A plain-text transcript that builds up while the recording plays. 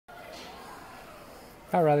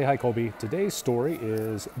Hi Riley, hi Colby. Today's story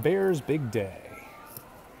is Bear's Big Day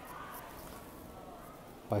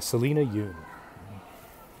by Salina Yoon.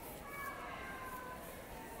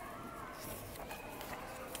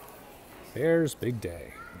 Bear's Big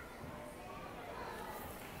Day.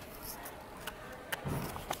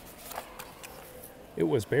 It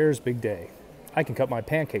was Bear's big day. I can cut my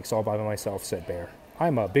pancakes all by myself, said Bear.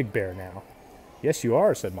 I'm a big bear now. Yes, you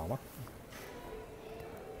are, said Mama.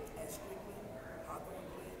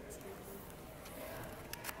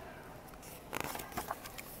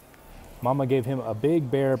 Mama gave him a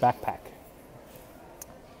big bear backpack.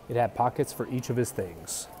 It had pockets for each of his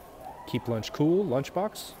things. Keep lunch cool,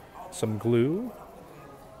 lunchbox, some glue,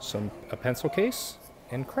 a pencil case,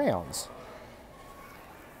 and crayons.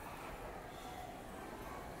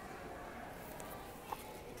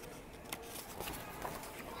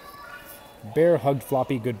 Bear hugged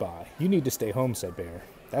Floppy goodbye. You need to stay home, said Bear.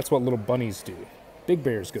 That's what little bunnies do. Big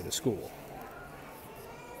bears go to school.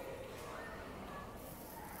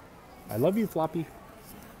 I love you, Floppy.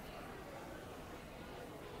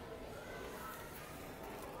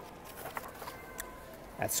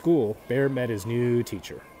 At school, Bear met his new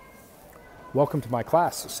teacher. Welcome to my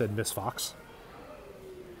class, said Miss Fox.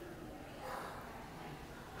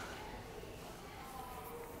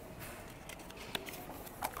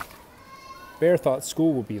 Bear thought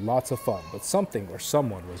school would be lots of fun, but something or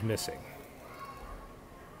someone was missing.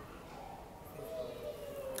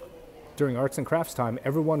 During arts and crafts time,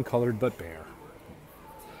 everyone colored but Bear.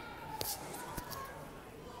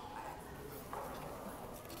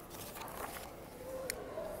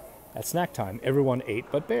 At snack time, everyone ate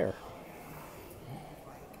but Bear.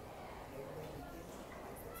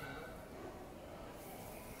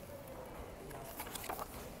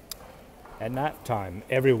 At nap time,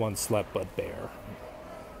 everyone slept but Bear.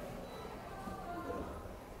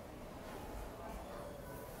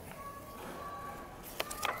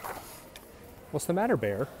 What's the matter,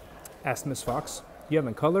 Bear? Asked Miss Fox. You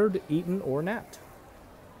haven't colored, eaten, or napped.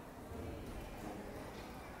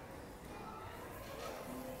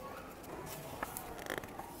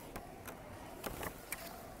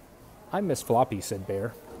 I miss Floppy, said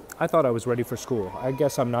Bear. I thought I was ready for school. I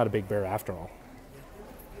guess I'm not a big bear after all.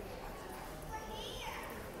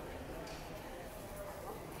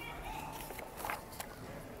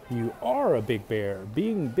 You are a big bear.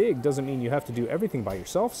 Being big doesn't mean you have to do everything by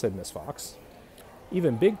yourself, said Miss Fox.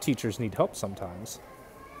 Even big teachers need help sometimes.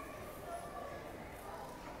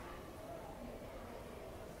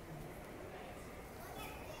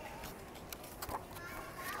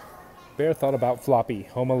 Bear thought about Floppy,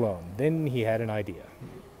 home alone. Then he had an idea.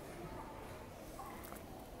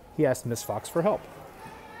 He asked Miss Fox for help.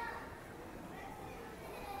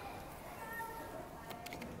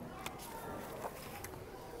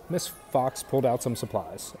 Miss Fox pulled out some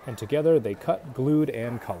supplies, and together they cut, glued,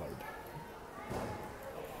 and colored.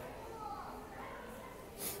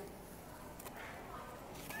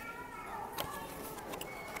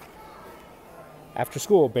 After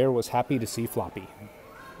school, Bear was happy to see Floppy.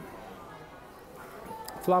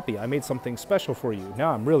 Floppy, I made something special for you.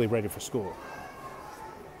 Now I'm really ready for school.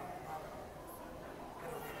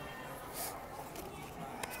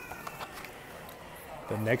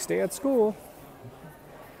 The next day at school.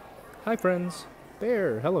 Hi, friends.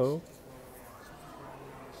 Bear, hello.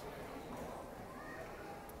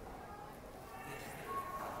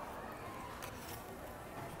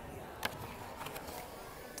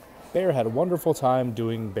 Bear had a wonderful time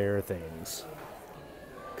doing bear things.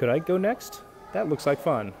 Could I go next? That looks like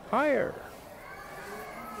fun. Higher!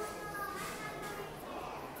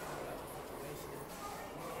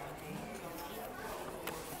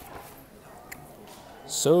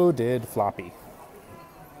 So did Floppy.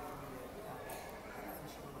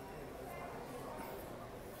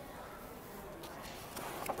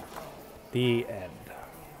 The end.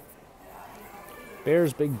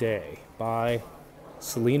 Bear's Big Day by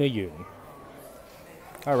Salina Yoon.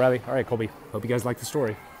 All right, Riley. All right, Colby. Hope you guys like the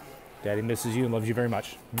story. Daddy misses you and loves you very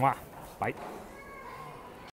much. Mwah. Bye.